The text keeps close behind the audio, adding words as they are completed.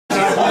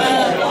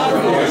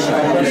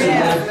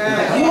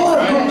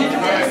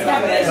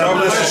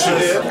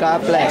bless you.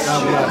 God bless you.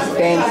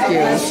 Thank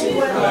you.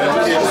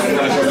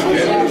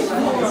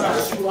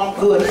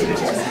 Good.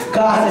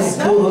 God is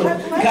good.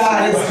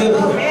 God is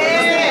good.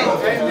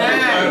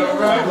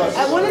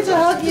 I wanted to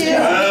hug you.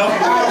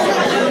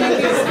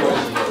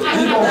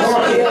 You gonna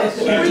work it.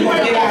 You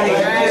gonna get out of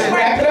here. Just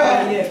wrap it up.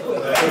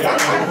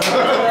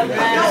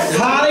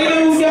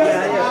 Hallelujah.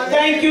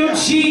 Thank you,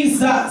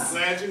 Jesus.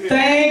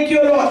 Thank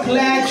you, Lord.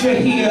 Glad you're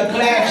here.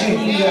 Glad you're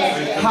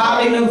here.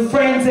 Hallelujah.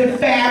 Friends and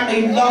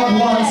family, loved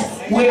ones,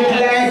 we're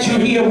glad you're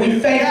here. We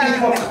thank you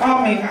for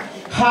coming.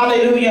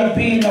 Hallelujah.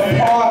 Being a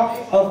part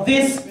of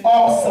this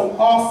awesome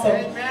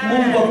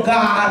move of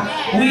God.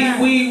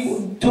 We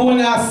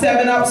doing our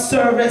 7-Up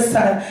service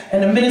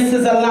and the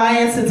Ministers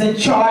Alliance is in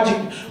charge.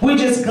 We're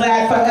just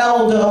glad for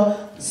Elder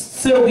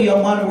Sylvia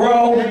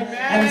Monroe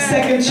and the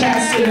Second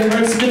Chancellor and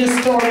the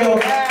ministerial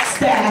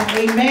staff.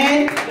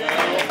 Amen.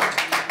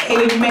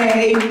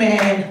 Amen.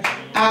 Amen.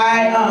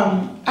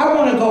 I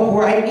want to go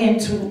right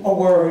into a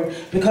word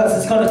because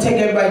it's going to take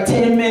everybody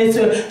 10 minutes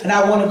and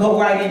I want to go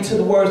right into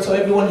the word so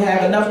everyone can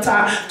have enough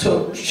time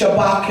to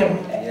shabak him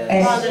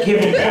and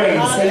give him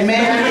praise.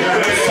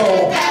 Amen.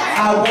 So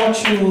I want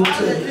you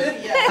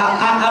to,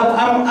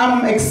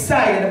 I'm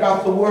excited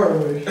about the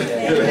word.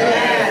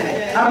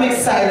 I'm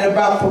excited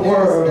about the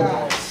word.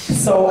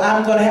 So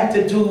I'm going to have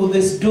to do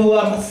this duel.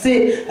 I'm going to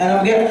sit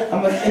and and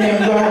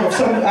then we're going to have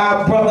some of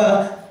our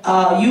brother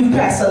Youth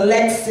Pastor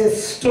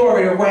Alexis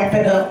story to wrap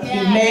it up.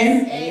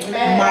 Amen.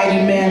 Amen.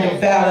 Mighty man of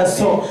valor.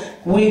 So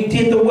we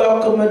did the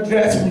welcome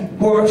address, we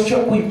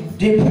worshiped, we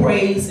did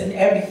praise and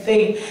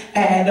everything.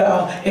 And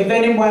if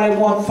anybody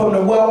from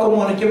the welcome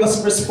want to give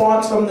us a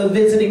response from the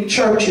visiting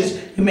churches,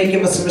 you may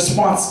give us a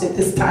response at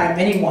this time.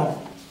 Anyone?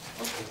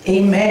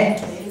 Amen.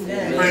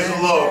 Amen. Praise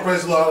the Lord.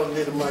 Praise the Lord. I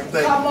need a mic.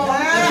 Thank you. Come on.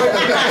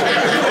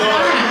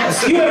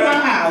 You in my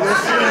house.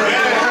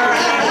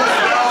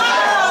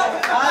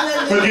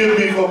 Forgive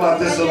me for my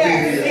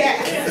disobedience.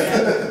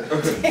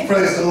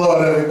 Praise the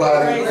Lord,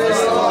 everybody.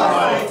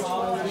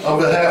 On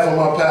behalf of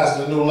my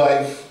pastor, New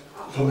Life,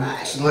 from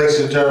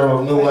Lake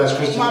Gerald, New Life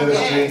Christian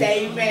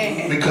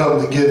Ministry, we come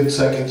to give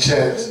second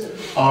chance.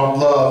 Our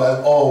love, as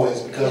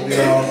always, because we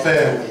are a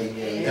family,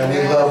 and we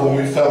love when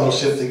we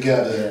fellowship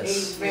together.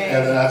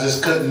 And I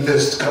just couldn't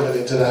miss coming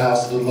into the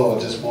house of the Lord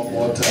just one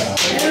more time.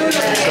 So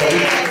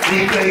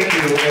we thank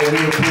you, and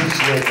we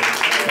appreciate it.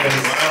 And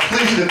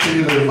please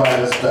continue to invite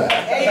us back.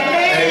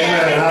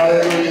 Amen.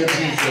 Hallelujah,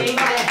 Jesus.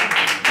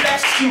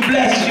 Bless you,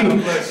 bless you.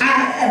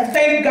 I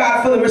thank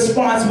God for the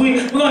response.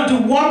 We're going to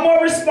do one more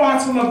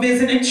response from a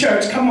visiting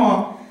church. Come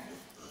on.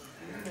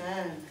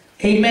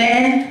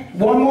 Amen.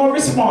 One more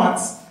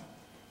response.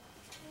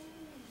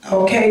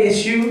 Okay,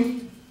 it's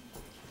you.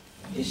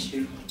 It's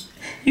you.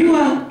 You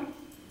are.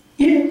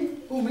 You.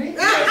 Who, me?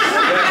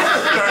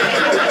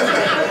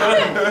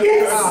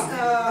 Yes.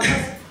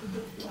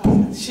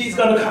 She's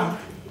going to come.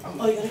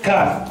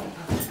 God.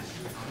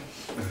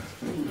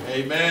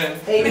 Amen.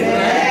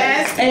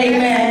 Amen.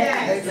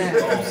 Amen.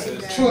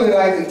 Amen. Truly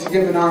like to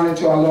give an honor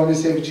to our Lord and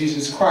Savior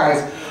Jesus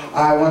Christ.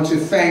 I want to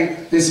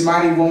thank this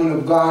mighty woman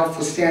of God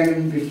for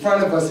standing in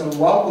front of us and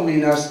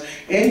welcoming us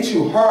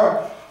into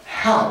her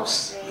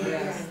house.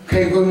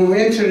 Okay, when we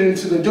entered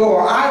into the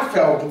door, I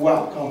felt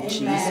welcome.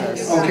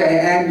 Jesus. Okay,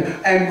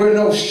 and we're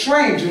no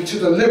stranger to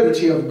the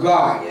liberty of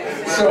God.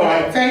 So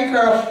I thank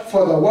her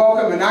for the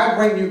welcome, and I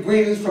bring you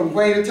greetings from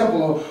Greater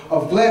Temple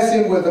of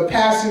Blessing, where the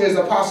pastor is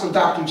Apostle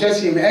Dr.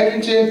 Jesse M.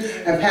 Edrington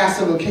and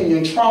Pastor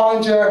LaKenyon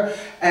Trollinger,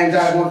 and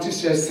I want to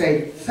just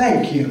say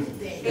thank you.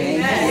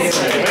 Amen.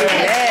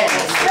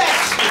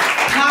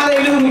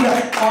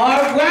 Hallelujah.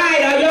 All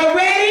right, are you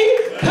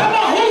ready? Come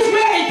on, who's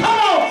ready? Come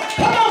on,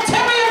 come on,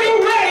 tell me if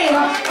you're ready.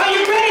 Are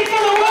you ready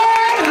for the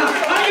word?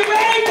 Are you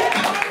ready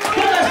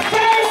for the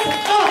first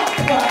up?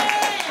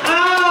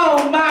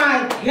 Oh my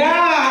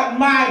God,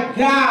 my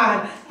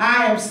God.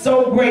 I am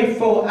so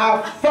grateful.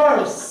 Our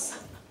first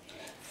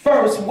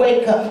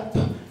wake up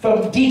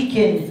from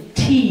Deacon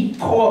T.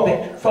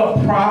 Corbett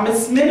from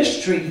Promise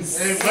Ministries.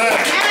 Amen.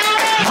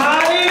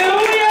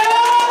 Hallelujah.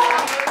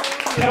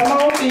 Come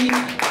on,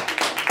 Deacon.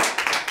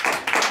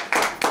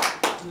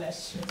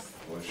 Bless you.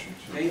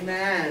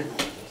 Amen.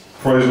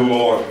 Praise the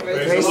Lord.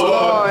 Praise the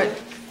Lord.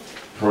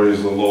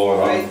 Praise the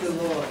Lord. Praise the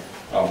Lord.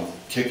 I'm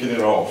kicking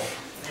it off.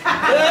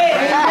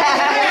 Amen.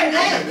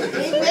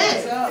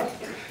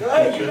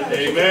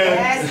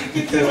 Amen.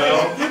 You can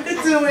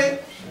do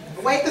it.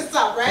 Wake us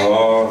up, right?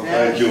 Oh,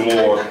 thank you,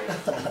 Lord.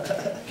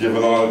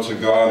 Giving honor to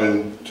God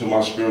and to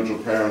my spiritual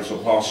parents,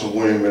 Apostle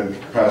William and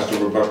Pastor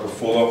Rebecca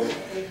Fuller.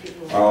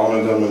 I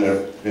honor them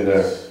in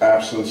their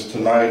absence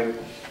tonight.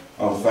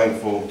 I'm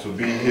thankful to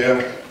be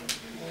here.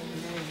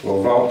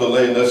 Without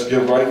delay, let's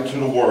get right into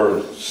the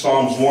word.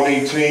 Psalms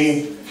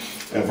 118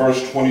 and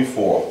verse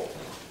 24.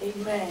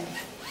 Amen.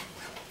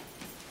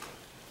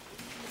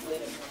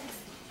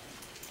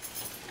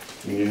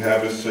 When you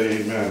have it,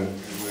 say amen.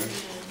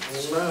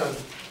 Amen.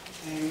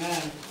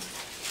 Amen.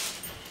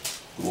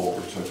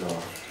 Glory to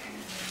God.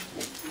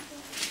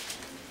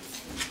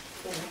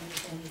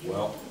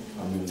 Well,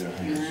 I'm in your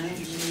hands.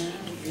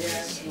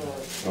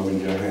 I'm in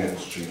your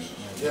hands, Jesus.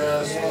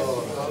 Yes,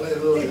 Lord.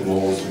 Hallelujah.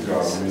 Glory to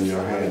God. I'm in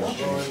your hands,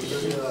 Glory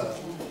Jesus. to God.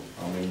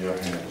 I'm in your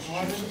hands,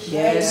 Jesus.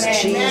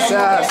 Yes,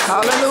 Jesus.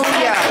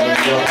 Hallelujah. I'm in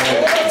your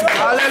hands.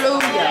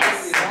 Hallelujah.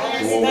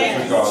 Glory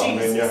to God. I'm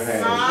in your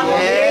hands.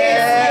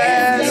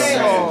 Yes,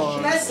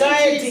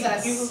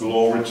 Lord.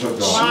 Glory to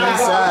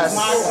God. Jesus.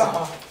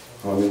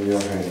 I'm in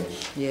your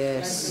hands.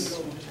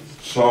 Yes.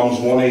 Psalms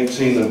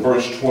 118 and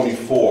verse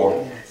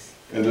 24.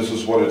 And this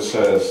is what it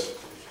says.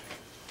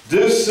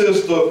 This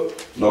is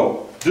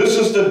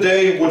the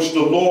day which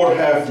the Lord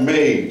hath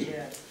made.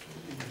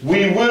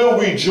 We will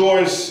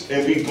rejoice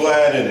and be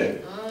glad in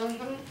it.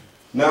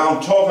 Now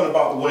I'm talking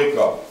about the wake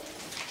up.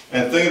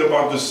 And thinking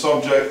about this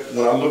subject,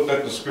 when I looked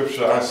at the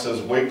scripture, I says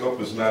wake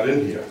up is not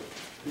in here.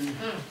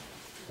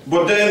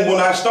 But then when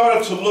I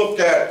started to look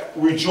at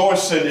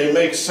rejoicing, it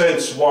makes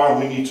sense why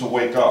we need to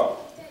wake up.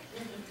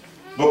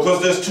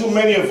 Because there's too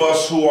many of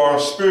us who are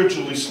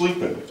spiritually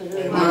sleeping.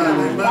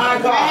 My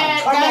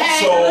God. Come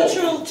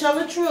on. Tell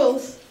the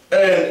truth.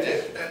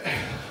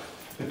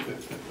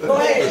 Go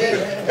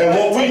ahead. And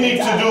what we need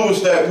to do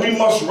is that we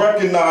must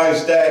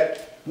recognize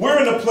that we're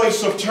in a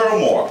place of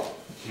turmoil.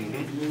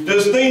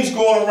 There's things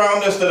going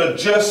around us that are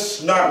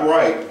just not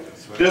right.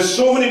 There's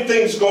so many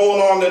things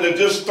going on that are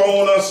just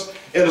throwing us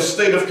in a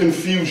state of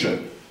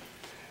confusion.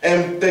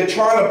 And they're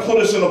trying to put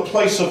us in a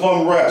place of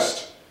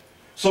unrest.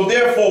 So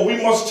therefore,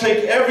 we must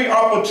take every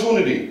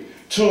opportunity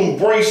to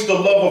embrace the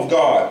love of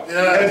God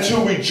and to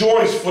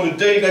rejoice for the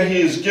day that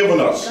He has given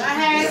us.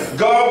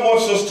 God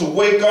wants us to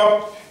wake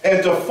up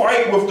and to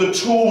fight with the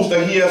tools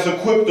that He has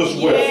equipped us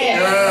with,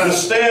 to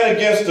stand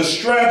against the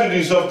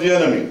strategies of the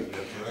enemy.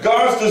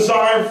 God's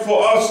desire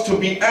for us to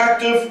be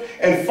active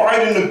and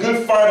fighting the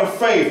good fight of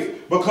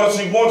faith because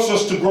He wants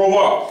us to grow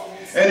up.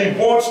 And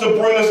He wants to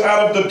bring us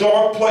out of the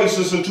dark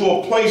places into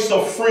a place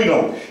of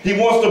freedom. He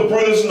wants to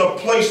bring us in a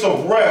place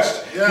of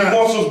rest. He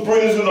wants to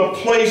bring us in a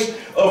place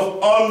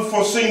of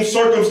unforeseen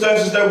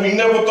circumstances that we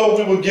never thought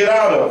we would get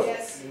out of.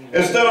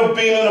 Instead of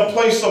being in a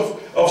place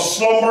of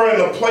slumber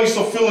and a place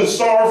of feeling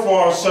sorry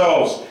for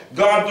ourselves,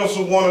 God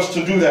doesn't want us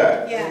to do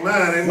that.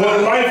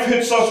 When life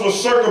hits us with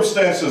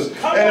circumstances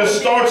and it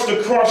starts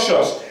to crush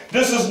us,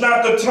 this is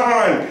not the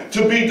time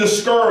to be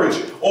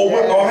discouraged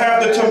or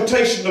have the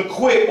temptation to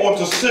quit or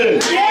to sin.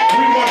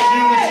 We must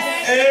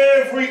use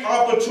every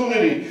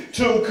opportunity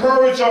to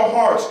encourage our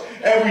hearts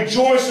and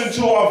rejoice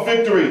into our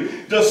victory,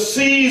 to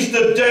seize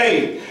the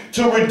day,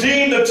 to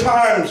redeem the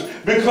times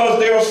because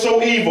they are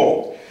so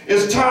evil.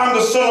 It's time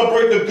to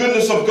celebrate the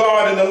goodness of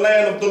God in the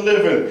land of the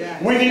living.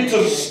 We need to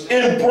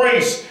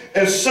embrace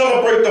and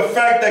celebrate the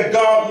fact that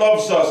God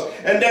loves us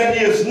and that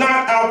He is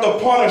not out to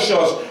punish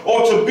us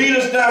or to beat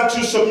us down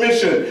to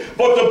submission,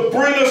 but to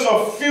bring us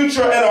a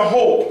future and a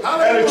hope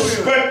and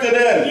expected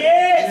end.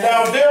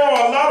 Now, there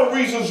are a lot of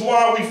reasons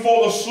why we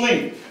fall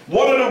asleep.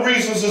 One of the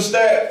reasons is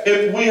that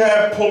if we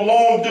have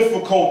prolonged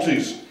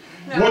difficulties,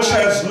 which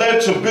has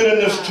led to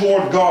bitterness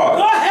toward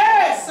God.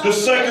 The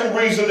second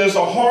reason is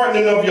a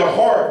hardening of your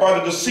heart by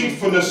the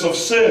deceitfulness of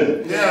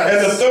sin.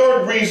 And the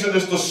third reason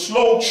is the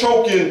slow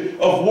choking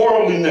of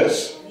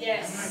worldliness.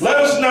 Let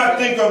us not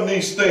think of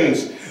these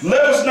things.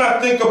 Let us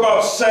not think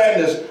about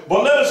sadness,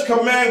 but let us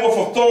command with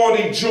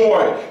authority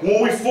joy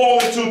when we fall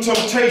into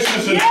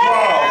temptations and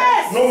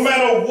trials. No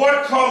matter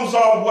what comes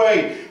our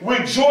way,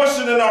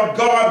 rejoicing in our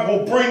God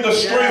will bring the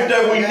strength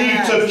that we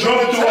need to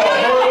jump through our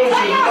hurdles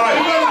in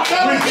life.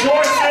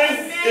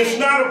 Rejoicing is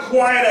not a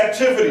quiet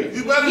activity.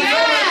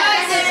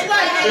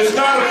 It's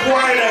not a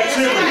quiet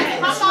activity.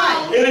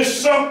 It is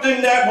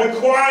something that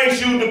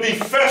requires you to be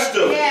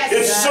festive.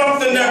 It's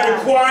something that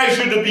requires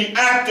you to be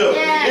active.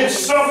 It's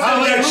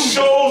something that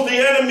shows the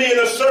enemy in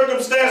the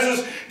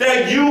circumstances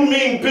that you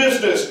mean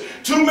business.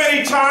 Too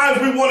many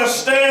times we want to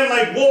stand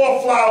like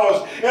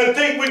wallflowers and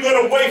think we're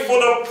going to wait for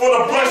the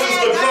blessings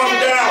to come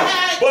down.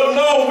 But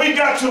no, we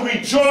got to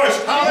rejoice.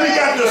 We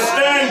got to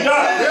stand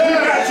up. We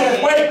got to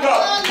wake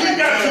up. We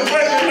got to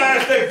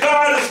recognize that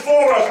God is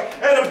for us.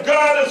 And if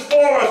God is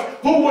for us,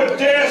 who would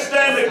dare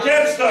stand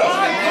against us?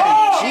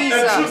 And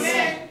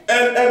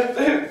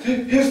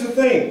here's the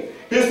thing.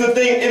 Here's the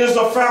thing. It is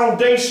a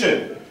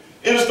foundation.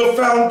 It is the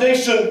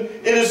foundation.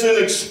 It is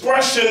an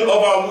expression of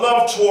our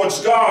love towards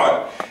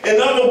God. In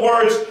other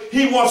words,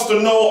 He wants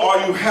to know,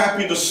 are you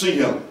happy to see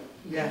Him?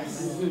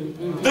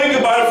 Think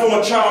about it from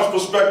a child's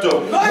perspective.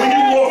 When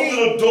you walk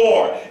through the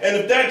door, and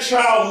if that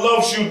child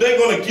loves you, they're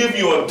going to give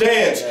you a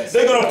dance.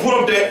 They're going to put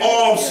up their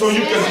arms so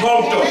you can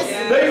hug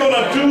them. They're going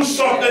to do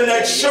something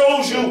that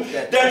shows you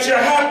that you're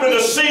happy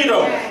to see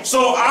them.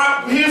 So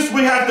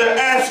we have to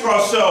ask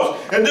ourselves,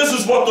 and this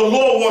is what the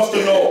Lord wants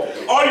to know.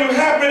 Are you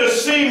happy to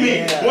see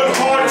me when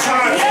hard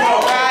times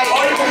come?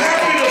 Are you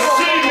happy to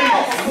see me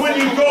when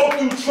you go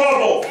through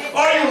trouble?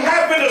 Are you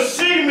happy to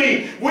see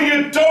me when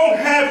you don't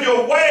have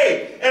your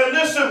way? And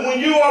listen, when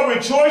you are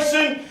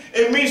rejoicing,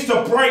 it means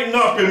to brighten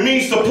up. It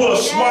means to put a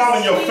smile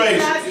on your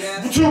face.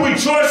 To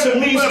rejoice, it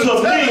means to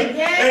leap.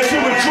 And to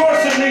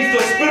rejoice, it means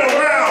to spin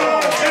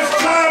around. It's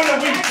time that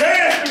we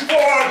dance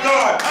before our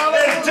God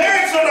and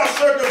dance on our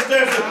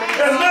circumstances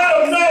and let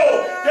Him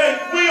know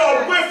that we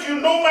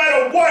no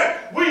matter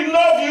what, we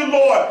love you,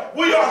 Lord.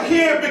 We are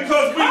here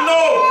because we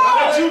know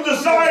that you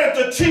desire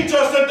to teach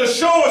us and to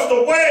show us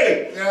the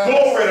way.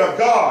 Glory to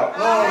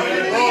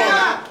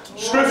God.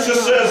 Scripture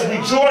says,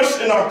 rejoice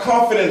in our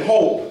confident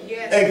hope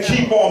and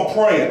keep on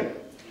praying.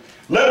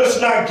 Let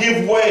us not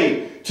give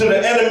way to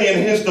the enemy and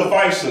his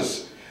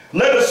devices.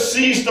 Let us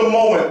seize the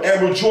moment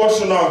and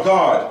rejoice in our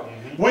God.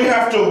 We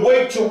have to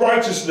wake to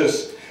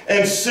righteousness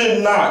and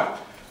sin not.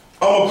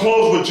 I'm going to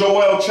close with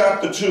Joel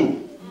chapter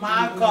 2.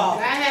 My God.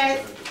 Go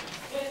ahead.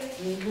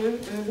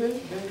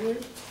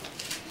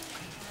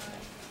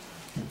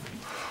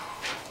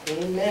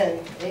 Amen.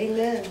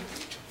 Amen.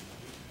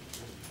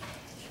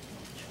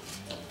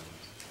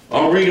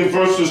 I'm reading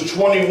verses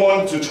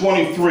 21 to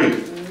 23.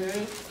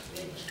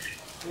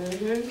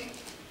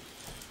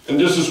 And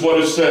this is what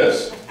it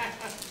says.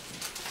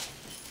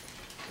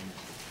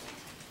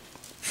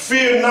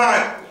 Fear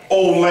not,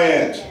 O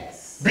land.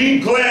 Be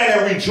glad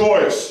and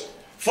rejoice,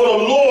 for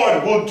the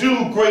Lord will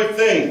do great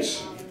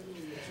things.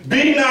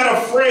 Be not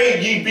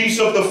afraid, ye beasts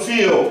of the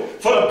field,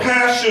 for the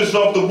pastures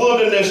of the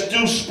wilderness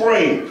do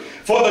spring.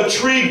 For the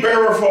tree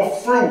beareth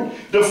forth fruit,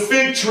 the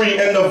fig tree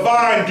and the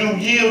vine do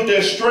yield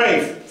their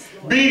strength.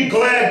 Be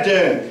glad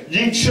then,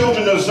 ye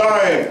children of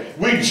Zion.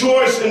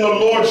 Rejoice in the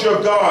Lord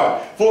your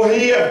God, for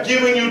he hath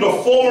given you the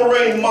former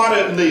rain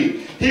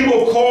moderately. He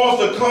will cause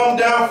to come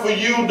down for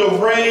you the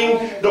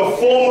rain, the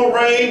former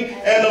rain,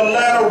 and the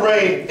latter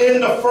rain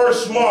in the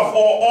first month,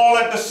 or all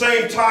at the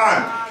same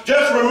time.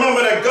 Just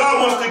remember that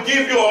God wants to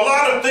give you a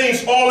lot of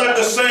things all at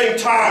the same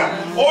time.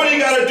 All you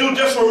got to do,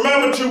 just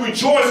remember to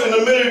rejoice in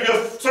the middle of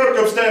your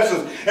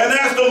circumstances and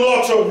ask the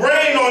Lord to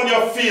rain on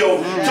your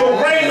field, to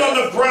rain on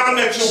the ground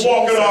that you're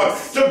walking on,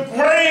 to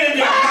rain in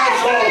your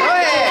household,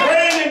 to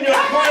rain in your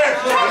prayer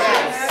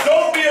closet.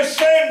 Don't be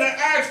ashamed to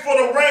ask for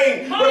the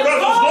rain, because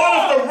as long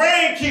as the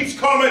rain keeps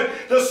coming,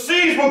 the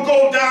seeds will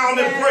go down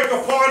and break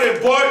apart and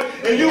bud,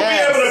 and you'll be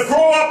able to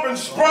grow up and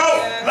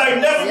sprout like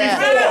never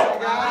before.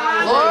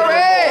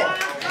 Glory.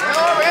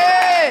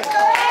 Glory.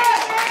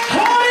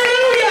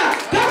 Hallelujah.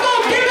 Come on,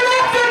 give it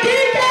up for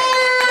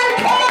Deacon.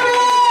 Glory.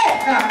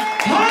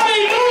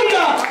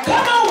 Hallelujah.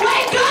 Come on,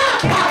 wake up.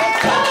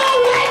 Come on,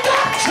 wake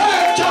up,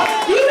 church.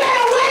 You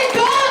better wake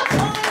up.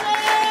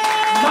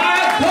 My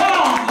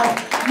God.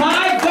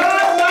 My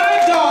God. My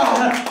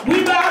God. We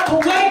about to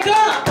wake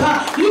up.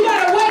 You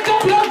gotta wake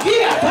up your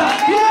gift.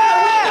 You gotta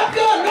wake up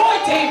your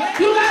anointing.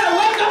 You gotta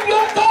wake up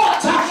your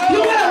thoughts. You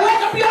gotta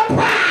wake up your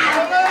pride.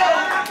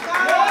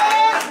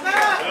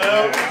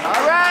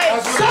 All right.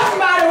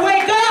 Somebody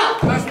wake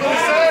up. That's what it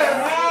says.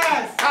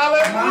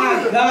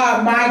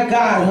 Hallelujah. My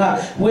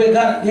God, we're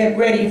gonna get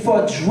ready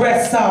for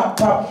dress up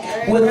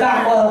with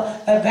our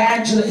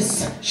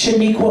evangelist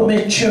Shaniqua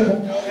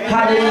Mitchell.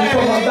 Hallelujah,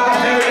 from our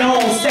very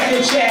own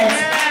Second Chance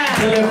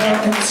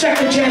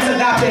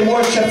Agape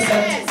Worship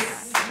Center.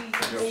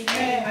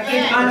 I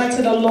give honor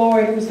to the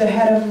Lord, who's the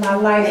head of my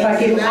life. I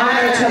give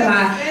honor to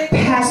my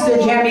pastor,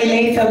 Jeremy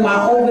Latham,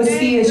 my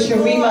overseer,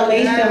 Sharima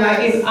Latham.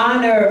 I give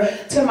honor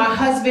to my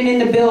husband in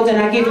the building.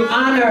 I give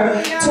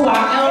honor to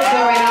our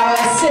elder and our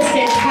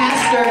assistant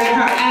pastor in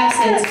her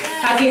absence.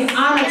 I give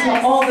honor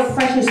to all the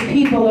precious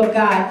people of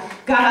God.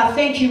 God, I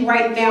thank you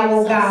right now,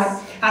 oh God.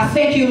 I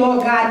thank you,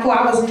 Lord God, for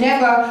I was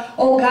never,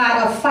 oh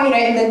God, a fighter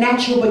in the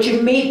natural, but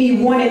you made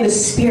me one in the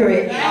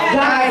spirit. God,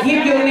 I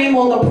give your name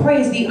all the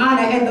praise, the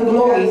honor, and the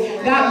glory.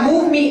 God,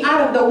 move me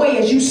out of the way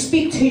as you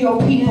speak to your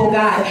people,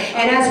 God.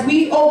 And as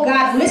we, oh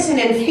God, listen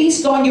and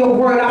feast on your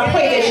word, I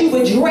pray that you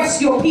would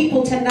dress your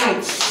people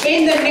tonight.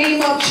 In the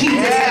name of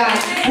Jesus, God,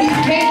 we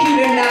thank you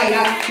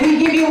tonight. We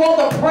give you all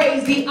the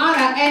praise, the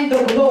honor, and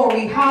the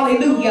glory.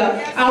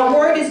 Hallelujah. Our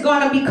word is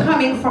going to be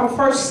coming from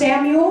 1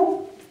 Samuel.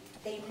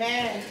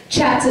 Amen.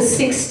 Chapter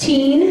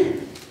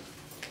 16,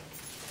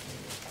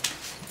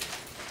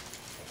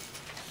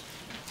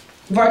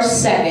 verse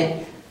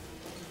 7.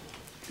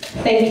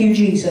 Thank you,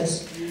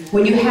 Jesus.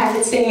 When you have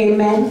it, say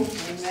amen.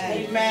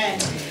 Amen.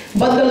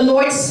 But the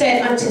Lord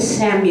said unto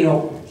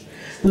Samuel,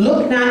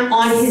 look not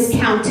on his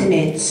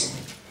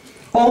countenance,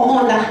 or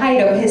on the height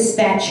of his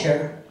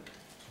stature,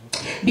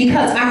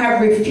 because I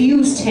have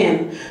refused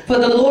him. For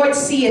the Lord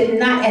seeth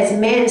not as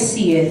man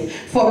seeth.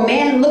 For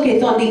man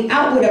looketh on the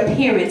outward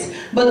appearance,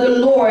 but the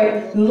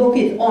Lord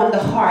looketh on the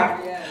heart.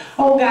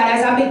 Oh God,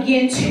 as I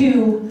begin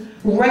to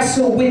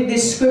wrestle with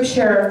this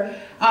scripture,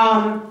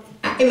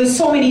 it was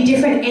so many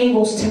different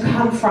angles to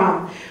come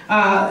from.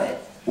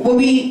 When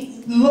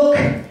we look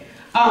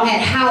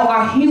at how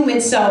our human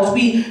selves,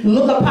 we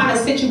look upon a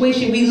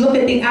situation, we look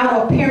at the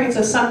outer appearance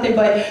of something,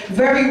 but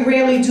very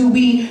rarely do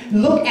we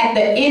look at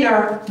the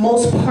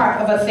innermost part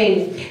of a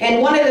thing.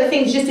 And one of the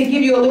things, just to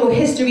give you a little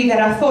history that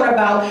I thought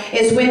about,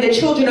 is when the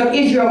children of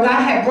Israel,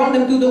 God had brought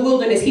them through the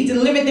wilderness. He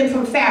delivered them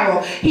from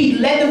Pharaoh. He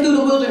led them through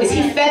the wilderness.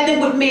 He fed them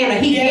with manna.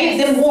 He gave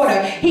them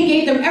water. He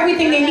gave them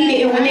everything they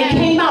needed. And when they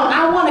came out,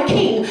 I want a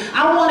king.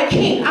 I want a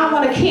king. I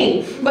want a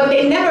king. But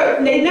they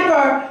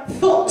never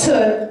thought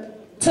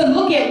to to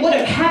look at what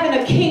having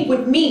a king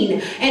would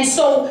mean. And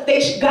so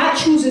God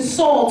chooses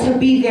Saul to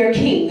be their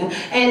king.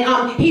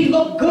 And he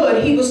looked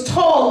good. He was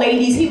tall,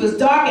 ladies. He was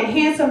dark and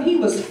handsome. He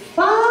was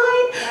fine.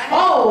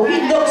 Oh,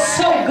 he looked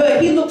so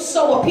good. He looked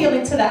so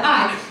appealing to the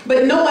eye.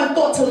 But no one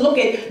thought to look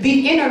at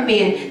the inner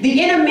man.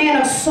 The inner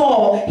man of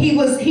Saul, while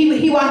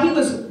he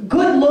was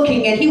good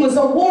looking and he was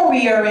a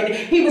warrior and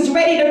he was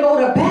ready to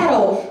go to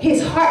battle,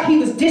 his heart, he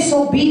was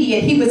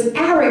disobedient, he was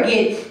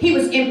arrogant, he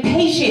was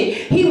impatient,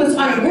 he was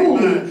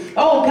unruly.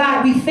 Oh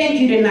God, we thank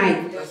you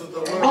tonight.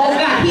 Oh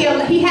God,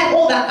 he had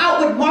all the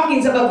outward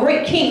markings of a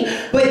great king,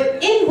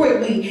 but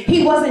inwardly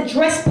he wasn't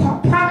dressed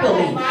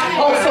properly.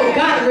 Oh, so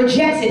God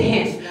rejected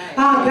him.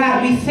 Oh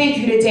God, we thank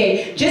you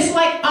today. Just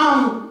like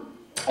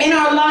in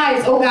our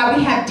lives, oh God,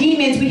 we have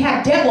demons, we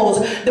have devils.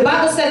 The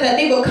Bible says that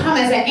they will come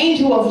as an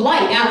angel of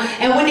light.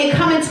 And when they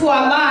come into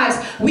our lives,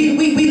 we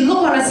look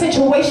on a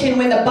situation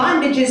when the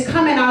bondages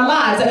come in our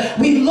lives.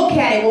 We look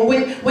at it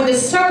when the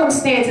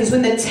circumstances,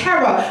 when the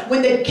terror,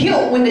 when the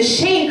guilt, when the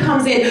shame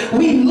comes in,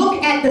 we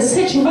look at the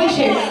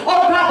situation.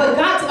 Oh God, but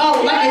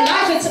God, like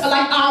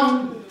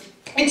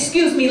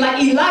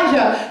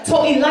Elijah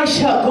told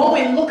Elisha, go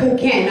and look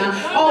again.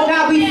 Oh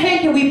God, we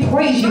thank you, we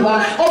praise you.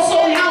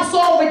 Also now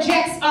Saul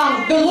rejects,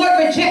 the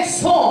Lord rejects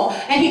Saul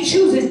and he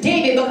chooses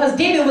David because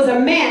David was a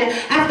man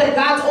after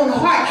God's own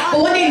heart.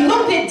 But when they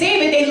looked at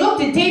David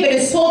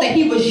and saw that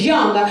he was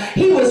young,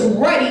 he was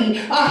ruddy,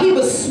 he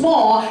was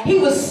small, he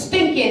was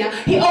stinking.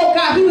 He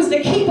was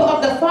the keeper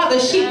of the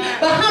father's sheep.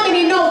 But how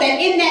many know that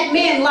in that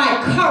man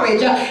lied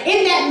courage?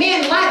 In that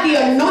man lied the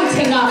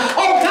anointing.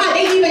 Oh God,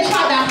 they even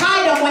tried to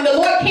hide him when the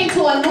Lord came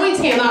to anoint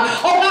him.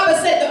 God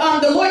said,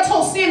 the Lord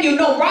told Samuel,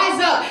 no, rise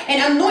up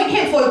and anoint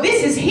him, for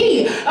this is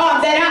he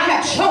that I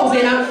have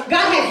chosen.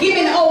 God had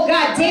given,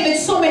 David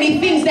so many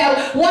things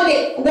that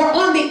were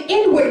on the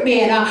inward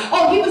man.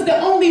 He was the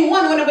only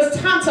one when it was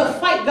time to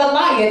fight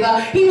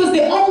Goliath. He was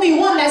the only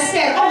one that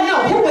said, oh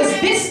no, who is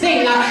this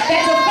thing that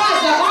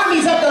defies the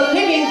armies of the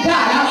living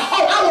God?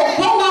 I will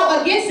go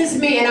out against this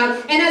man.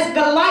 And as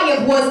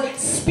Goliath was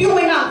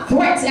spewing out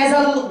threats, as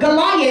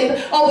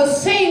Goliath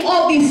was saying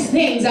all these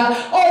things,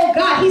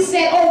 God, he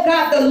said, oh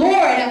God, the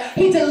Lord,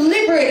 he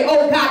delivered,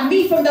 oh God,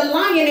 me from the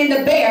lion and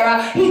the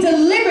bear. He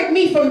delivered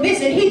me from this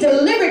and he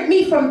delivered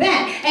me from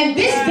that. And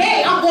this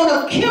day I'm going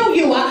to kill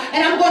you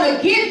and I'm going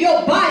to give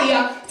your body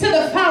to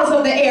the fowls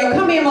of the air.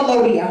 Come here,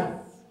 Melodia.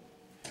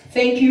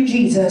 Thank you,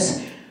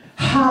 Jesus.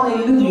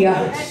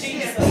 Hallelujah.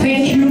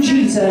 Thank you,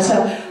 Jesus.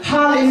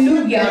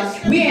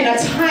 Hallelujah. We're in a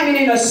time and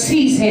in a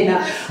season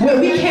where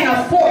we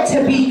can't afford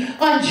to be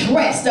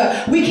undressed.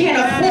 We can't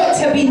afford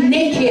to be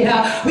naked.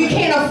 We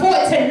can't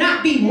afford to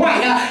not be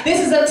right.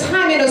 This is a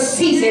time and a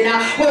season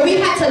where we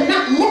have to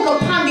not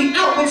look upon the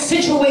outward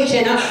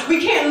situation.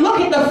 We can't look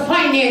at the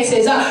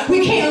finances.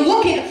 We can't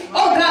look at,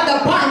 oh God,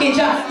 the bondage.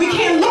 We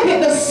can't look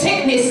at the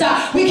sickness.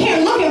 We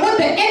can't look at what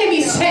the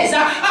enemy says.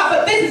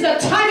 But this is a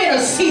time and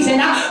a season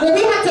where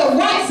we have to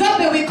rise up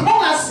and we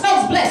call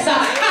ourselves blessed.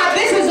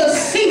 This is a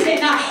season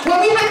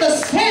where we have to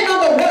stand on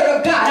the word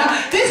of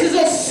God. This is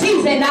a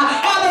season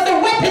that the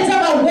weapons of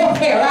our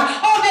warfare,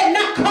 they're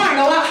not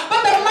carnal, but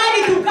they're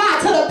mighty through God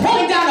to the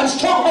pulling down of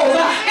strongholds.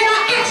 And I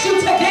ask you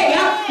today,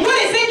 what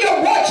is in your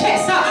war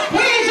chest?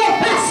 Where is your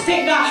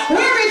fasting?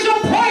 Where is your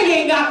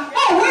praying?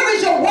 Where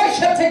is your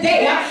worship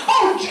today?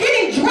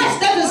 Getting dressed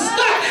doesn't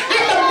start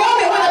at the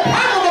moment when the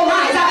problem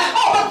arises.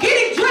 But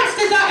getting dressed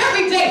is an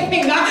everyday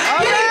thing.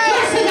 Getting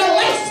dressed is a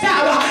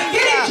lifestyle.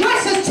 Getting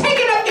dressed is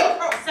taking up your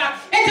cross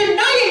and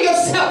denying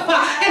yourself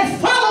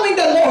and following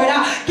the Lord.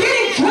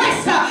 Getting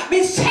dressed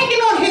means taking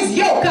on his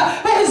yoke,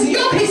 but his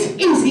yoke is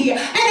easy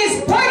and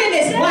his burden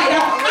is light.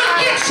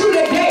 I ask you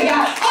today,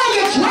 are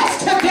you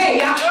dressed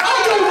today?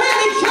 Are you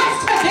really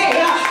dressed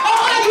today? Or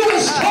are you in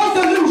strong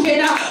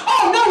delusion?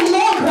 No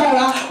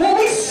longer will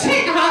we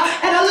sit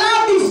and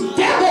allow these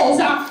devils,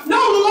 no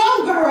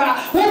longer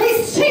will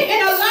we sit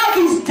and allow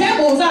these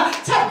devils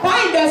to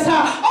bind us.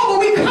 But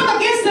we come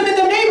against them in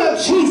the name of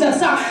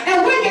Jesus.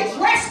 And when you're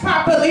dressed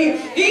properly,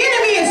 the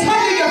enemy is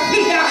under your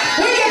feet.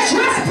 When you're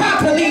dressed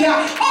properly,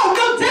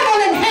 no devil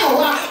in hell.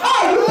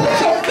 You put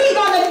your feet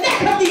on the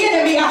neck of the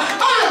enemy.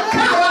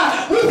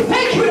 God, we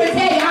thank you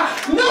today.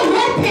 No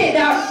weapon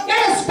that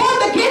is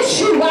formed against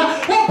you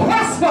will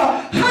prosper.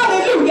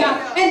 Hallelujah.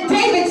 And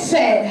David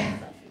said,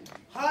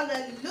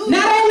 hallelujah.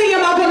 Not only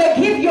am I going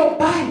to give your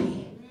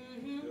body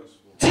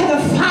to the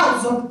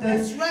fowls of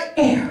the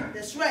air.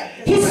 That's right.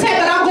 He said,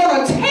 but I'm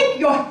going to take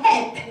your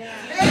head.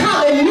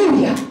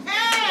 Hallelujah.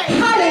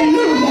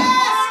 Hallelujah.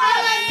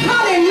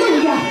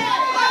 Hallelujah.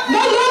 No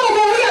longer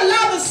will we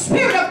allow the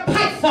spirit of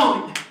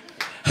Python.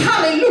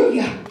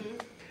 Hallelujah.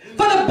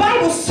 For the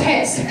Bible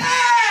says,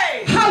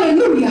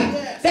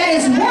 hallelujah, that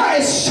his word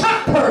is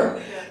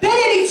sharper than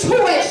any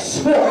two-edged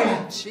sword.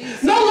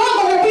 No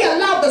longer will we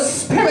allow the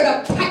spirit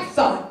of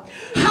Python,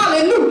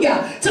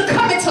 hallelujah, to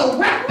come and to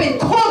wrap and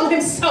coil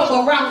himself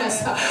around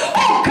us.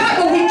 God,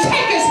 when we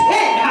take his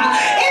head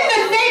in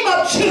the name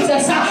of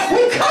Jesus,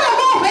 we cut him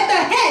off at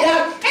the head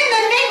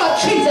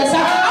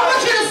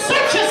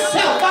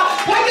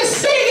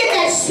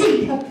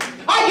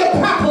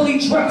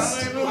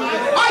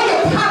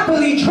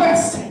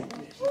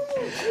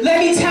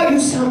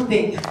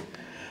something.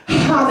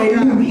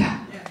 Hallelujah.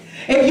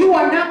 If you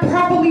are not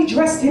properly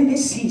dressed in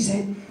this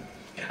season,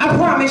 I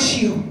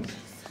promise you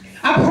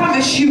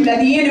that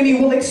the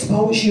enemy will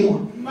expose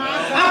you.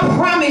 I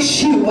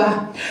promise you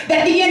that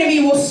the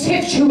enemy will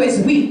sift you as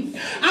wheat.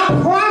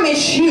 I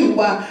promise you,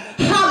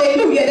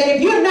 hallelujah, that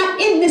if you're not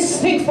in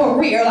this thing for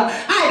real,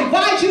 I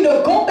advise you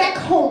to go back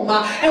home.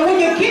 And when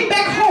you get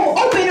back home,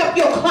 open up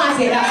your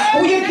closet.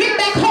 When you get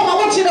back home, I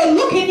want you to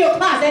look in your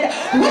closet.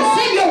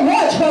 What's in your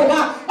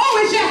wardrobe?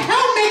 Oh, is your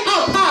helmet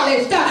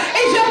polished?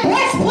 Is your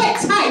breastplate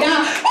tight?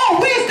 Oh,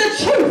 where's the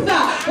truth?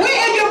 Where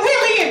are you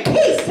really in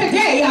peace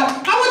today?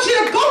 I want you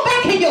to go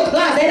back in your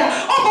closet.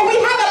 Oh, but we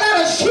have a lot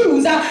of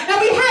shoes and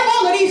we have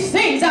all of these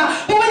things.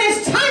 But when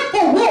it's time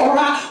for war,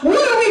 what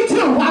do we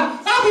do?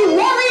 Are we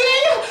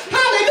worrying?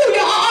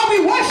 Hallelujah. Or are we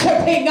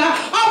worshiping?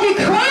 Are we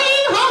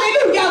crying?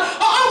 Hallelujah.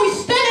 Or are we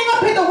standing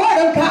up in the word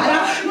of God?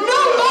 No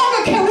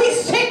longer can we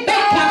sit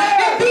back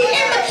and be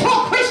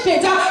immature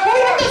Christians. But we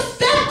have to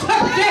stand up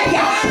today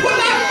with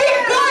our feet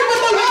guarded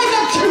with the words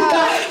of truth.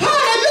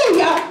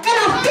 Hallelujah. And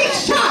our feet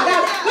shod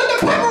with the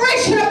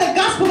preparation of the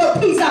gospel of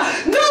peace.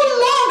 No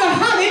longer,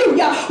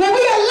 hallelujah, when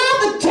we allow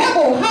the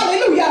devil,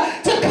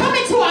 hallelujah, to come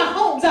into our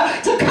homes,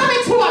 to come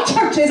into our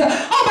churches.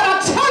 Oh, but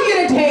I'll tell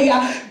you today,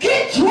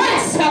 get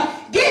dressed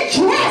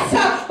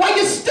while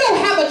you still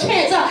have a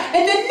chance.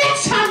 And the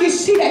next time you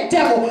see that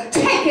devil,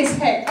 take his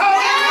head. Come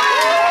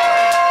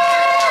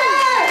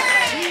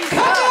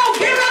on,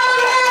 give it a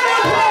round of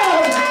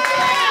applause.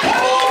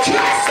 Come on,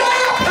 dress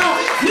up.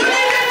 You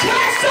need to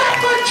dress up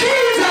for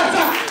Jesus.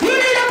 You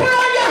need to put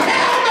on your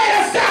helmet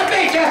of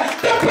salvation,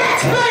 the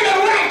breastplate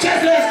of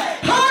righteousness.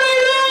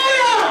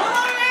 Hallelujah.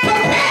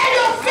 Prepare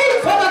your feet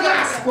for the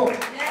gospel.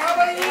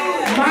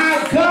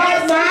 My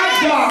God, my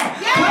God.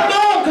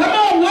 Come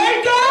on,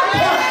 wake up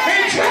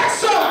and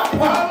dress up.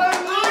 My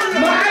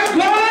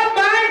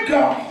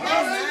God.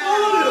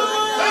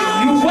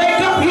 You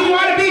wake up, you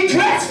want to be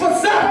dressed for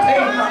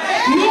something.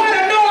 You want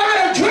to know how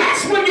to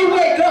dress when you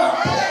wake up.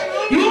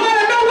 You want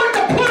to know what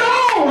to put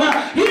on.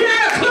 You got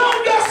to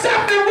clothe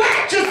yourself in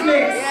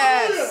righteousness.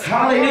 Yes.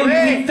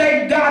 Hallelujah. We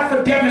thank God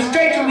for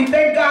demonstration. We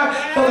thank God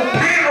for the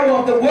power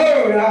of the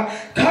word.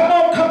 Come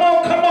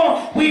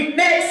on. We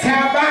next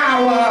have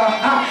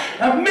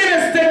our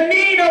Minister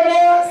Nina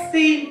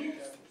Morsi.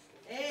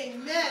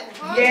 Amen.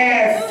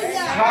 Yes.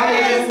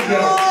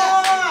 Hallelujah.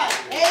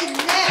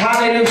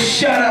 Hallelujah.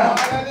 Shut up.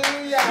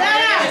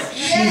 Yes.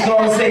 She's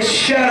going to say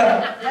shut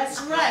up.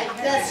 That's right.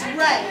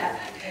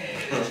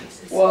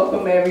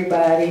 Welcome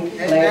everybody.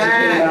 Glad you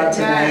came out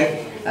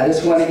tonight. I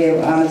just want to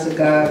give honor to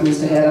God who's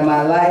the head of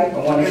my life. I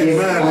want to give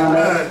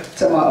honor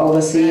to my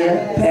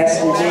overseer,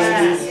 Pastor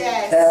James,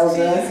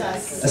 elder,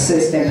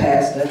 assistant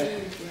pastor.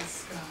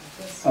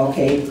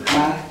 Okay,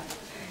 my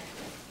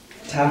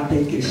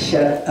topic is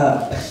shut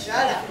up.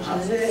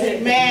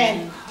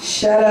 Amen.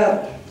 Shut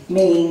up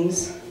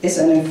means, it's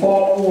an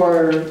informal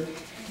word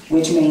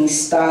which means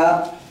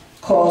stop,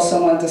 call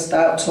someone to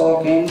stop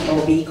talking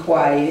or be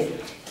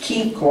quiet,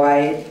 keep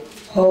quiet,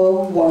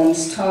 hold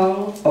one's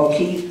tongue or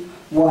keep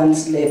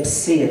one's lips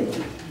sealed.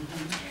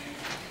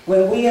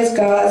 When we as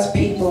God's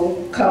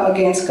people come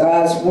against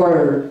God's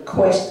word,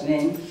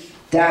 questioning,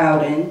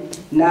 doubting,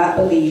 not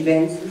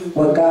believing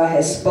what God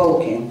has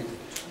spoken,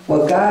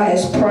 what God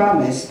has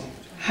promised,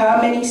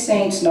 how many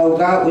saints know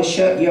God will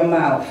shut your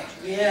mouth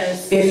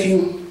if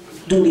you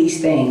do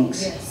these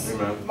things? Yes.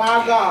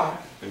 My God.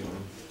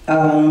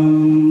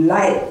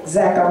 Like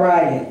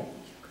Zechariah,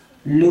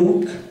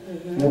 Luke,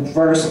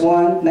 verse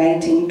 1,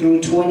 19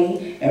 through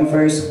 20, and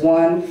verse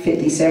 1,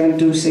 57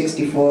 through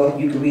 64.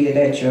 You can read it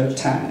at your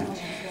time.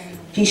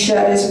 He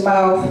shut his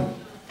mouth.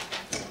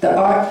 The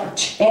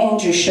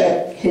archangel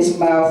shut his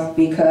mouth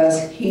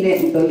because he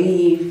didn't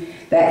believe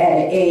that at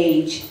an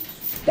age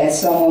that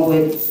someone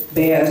would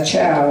bear a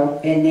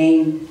child and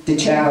name the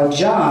child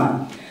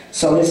John.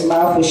 So his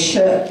mouth was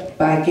shut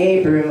by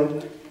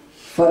Gabriel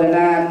for the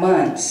 9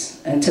 months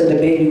until the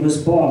baby was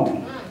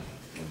born.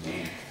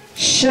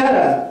 Shut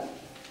up.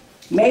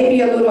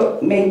 Maybe a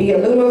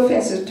little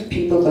offensive to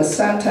people, but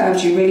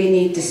sometimes you really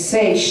need to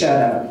say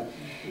shut up.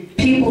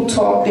 People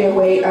talk their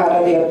way out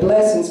of their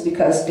blessings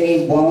because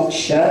they won't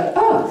shut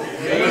up.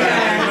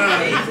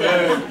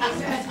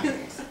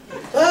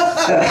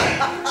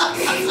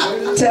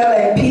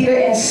 Telling Peter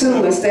and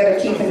Sue instead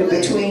of keeping it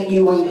between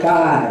you and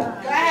God.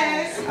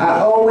 I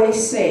always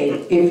say,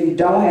 if you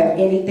don't have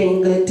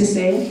anything good to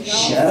say,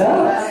 shut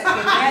up.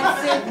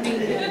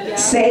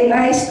 Say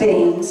nice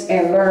things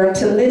and learn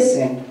to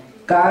listen.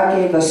 God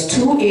gave us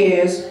 2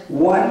 ears,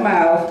 1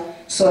 mouth,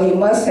 so he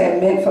must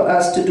have meant for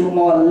us to do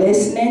more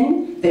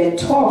listening than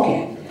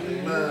talking.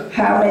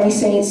 How many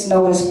saints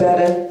know it's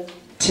better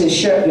to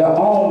shut your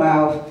own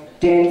mouth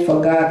than for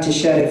God to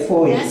shut it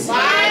for you?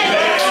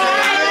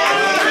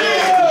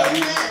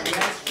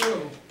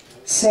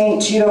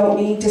 Saints, you don't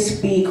need to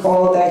speak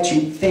all that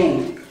you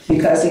think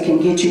because it can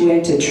get you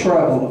into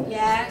trouble.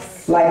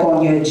 Like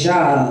on your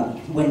job,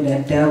 when the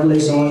devil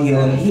is on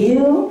your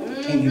heel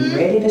and you're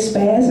ready to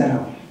spaz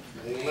out.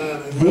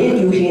 Then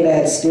you hear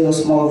that still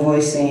small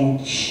voice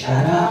saying,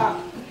 shut up.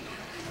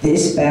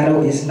 This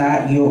battle is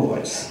not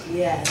yours.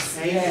 Yes.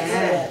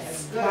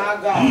 Yes. My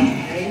God.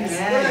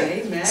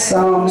 Amen.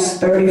 Psalms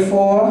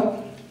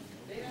 34,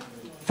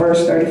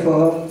 verse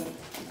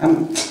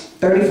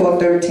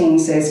 34:13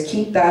 says,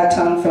 keep thy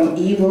tongue from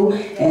evil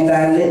and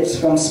thy lips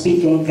from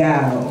speaking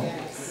guile.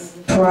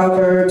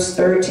 Proverbs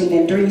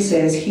 13:3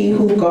 says, he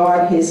who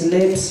guards his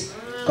lips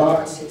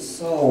guards his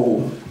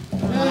soul.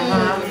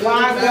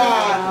 My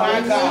God.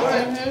 My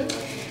God.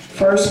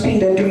 1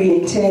 Peter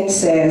 3:10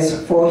 says,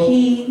 for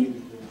he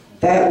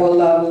that will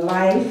love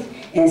life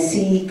and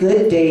see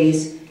good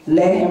days,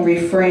 let him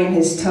refrain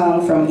his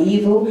tongue from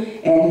evil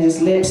and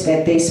his lips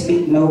that they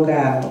speak no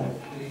guile.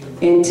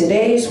 In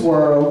today's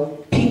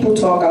world, people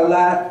talk a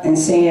lot and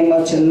saying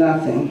much of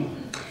nothing.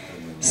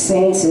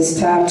 Saints, it's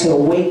time to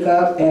wake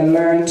up and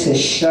learn to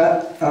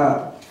shut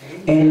up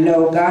and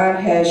know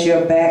God has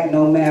your back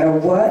no matter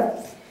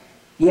what.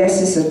 Yes,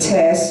 it's a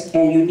test,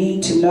 and you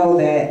need to know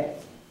that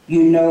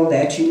you know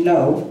that you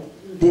know.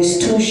 This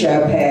too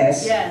shall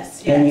pass,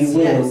 and you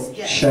will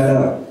shut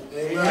up.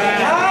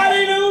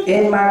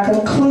 In my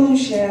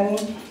conclusion,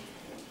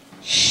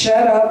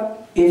 shut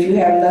up if you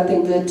have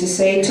nothing good to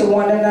say to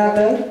one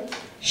another.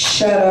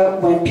 Shut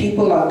up when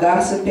people are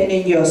gossiping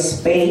in your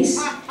space.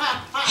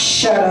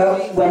 Shut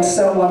up when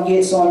someone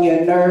gets on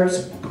your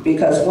nerves,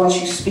 because once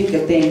you speak a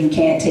thing, you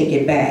can't take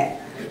it back.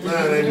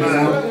 You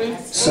know?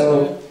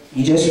 So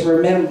you just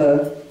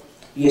remember,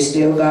 you're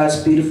still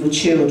God's beautiful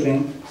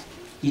children.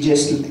 You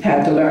just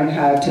have to learn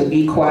how to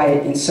be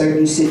quiet in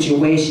certain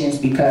situations,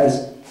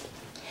 because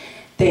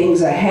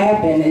things are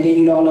happening and then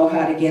you don't know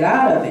how to get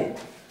out of it.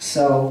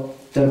 So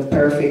the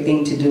perfect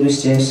thing to do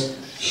is just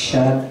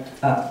shut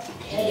up.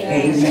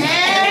 Amen.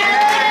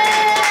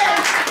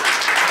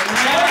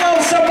 Come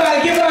on,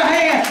 somebody, give her a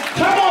hand.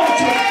 Come on,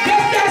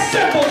 just that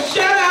simple.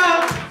 Shut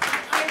up.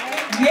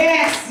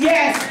 Yes,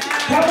 yes.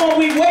 Come on,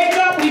 we wake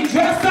up, we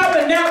dress up,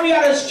 and now we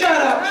gotta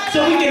shut up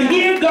so we can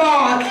hear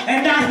God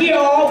and not hear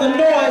all the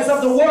noise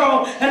of the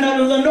world and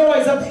the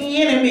noise of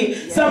the enemy.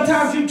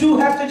 Sometimes you do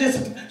have to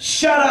just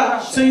shut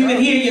up so you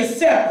can hear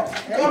yourself.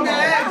 Come on.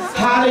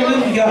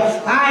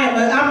 Hallelujah.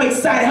 I'm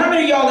excited. How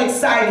many of y'all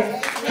excited?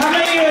 How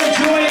many of you are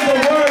enjoying the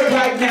word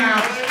right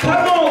now?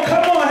 Come on,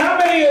 come on. How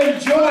many are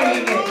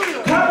enjoying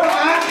it? Come on.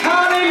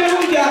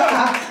 Hallelujah.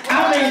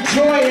 I'm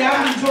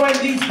enjoying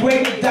these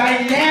great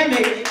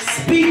dynamic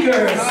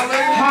speakers.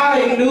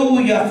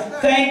 Hallelujah.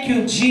 Thank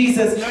you,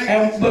 Jesus.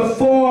 And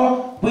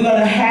before we're going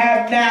to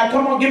have now,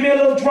 come on, give me a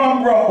little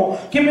drum roll.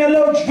 Give me a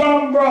little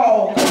drum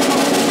roll. Come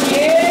on.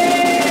 Yeah.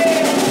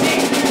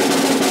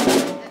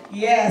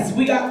 Yes,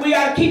 we got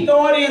to keep the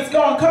audience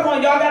going. Come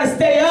on, y'all got to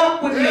stay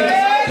up with me.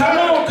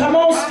 Come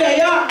on,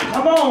 stay up.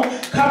 Come on,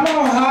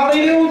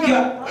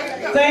 hallelujah.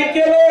 Thank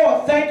you,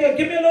 Lord. Thank you.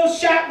 Give me a little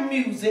shouting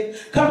music.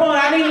 Come on,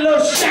 I need a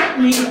little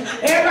shouting music.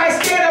 Everybody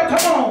stand up.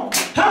 Come on.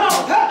 Come on.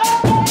 Come on.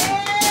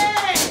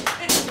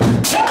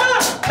 Come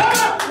on. Come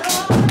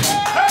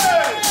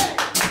on.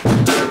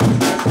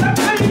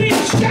 Sometimes you need to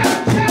shout.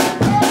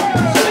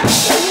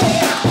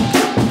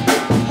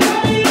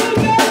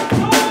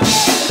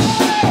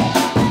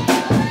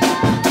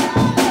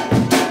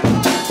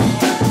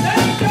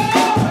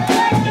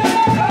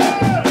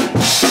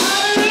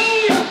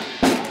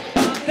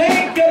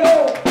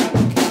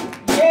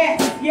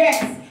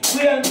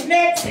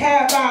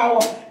 Have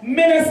our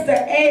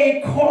Minister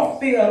A.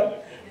 Caulfield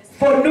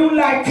for New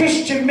Life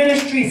Christian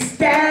Ministry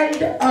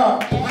stand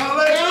up.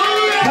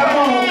 Hallelujah. Come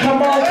on.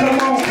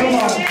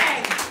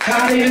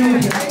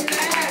 Hallelujah.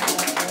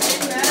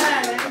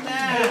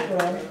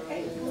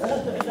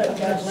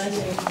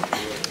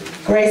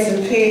 Grace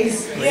and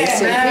peace.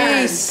 Grace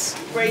and peace.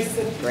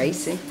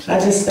 Grace and I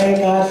just thank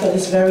God for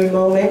this very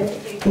moment,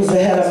 who's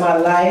ahead of my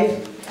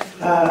life.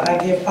 I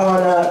give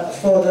honor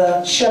for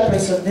the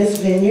shepherds of this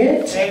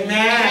vineyard.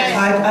 Amen.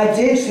 I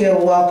did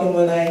feel welcome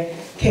when I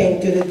came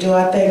through the door.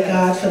 I thank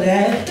God for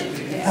that.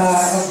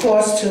 Of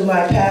course, to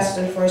my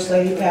pastor and First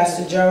Lady,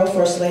 Pastor Gerald,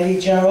 First Lady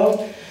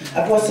Gerald.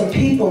 I brought some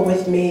people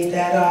with me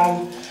that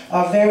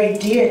are very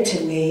dear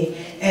to me,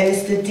 and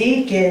it's the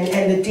deacon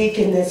and the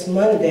deaconess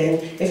Munden.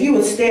 If you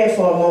would stand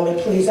for a moment,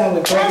 please, I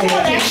would greatly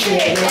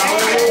appreciate it.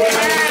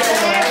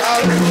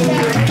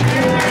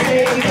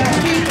 You got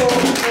people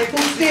who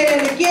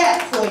stand in the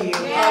gap for you.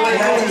 And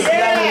I just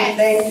love you.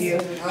 Thank you.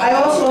 I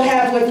also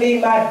have with me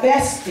my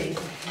bestie.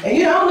 And I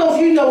don't know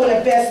if you know what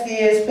a bestie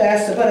is,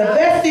 Pastor, but a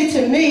bestie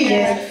to me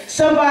is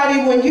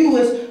somebody when you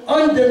was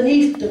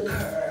underneath the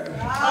curve.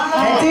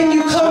 And then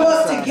you come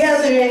up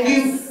together and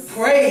you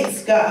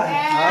praise God.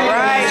 All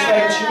right.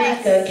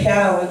 Jerika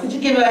Cowan. Could you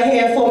give her a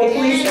hand for me,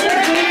 please? Get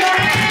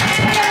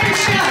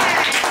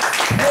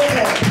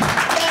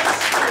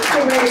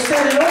ready to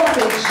set it off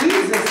in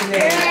Jesus'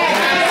 name.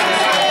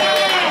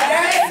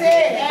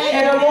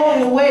 And along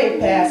the way,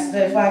 Pastor,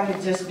 if I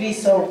could just be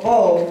so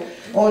bold,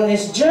 on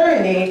this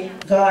journey,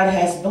 God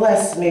has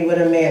blessed me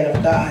with a man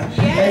of God.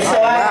 And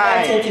so I'd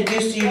like to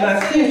introduce to you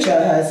my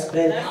future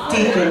husband,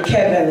 Deacon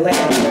Kevin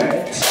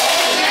Lambert.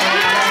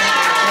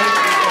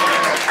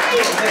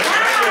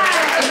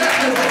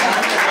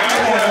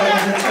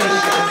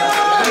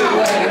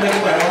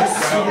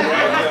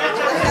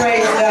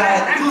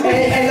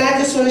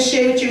 to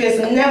share with you is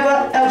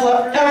never,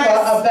 ever,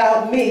 ever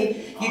about me.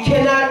 You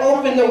cannot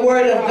open the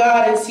Word of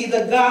God and see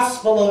the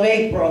Gospel of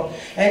April.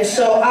 And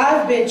so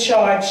I've been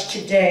charged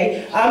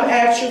today. I'm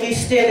actually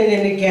standing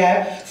in the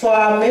gap for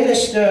our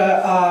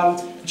minister,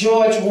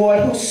 George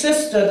Ward, whose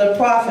sister, the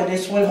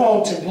prophetess, went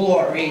home to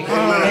glory.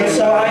 And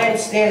so I am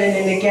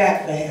standing in the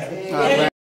gap for him.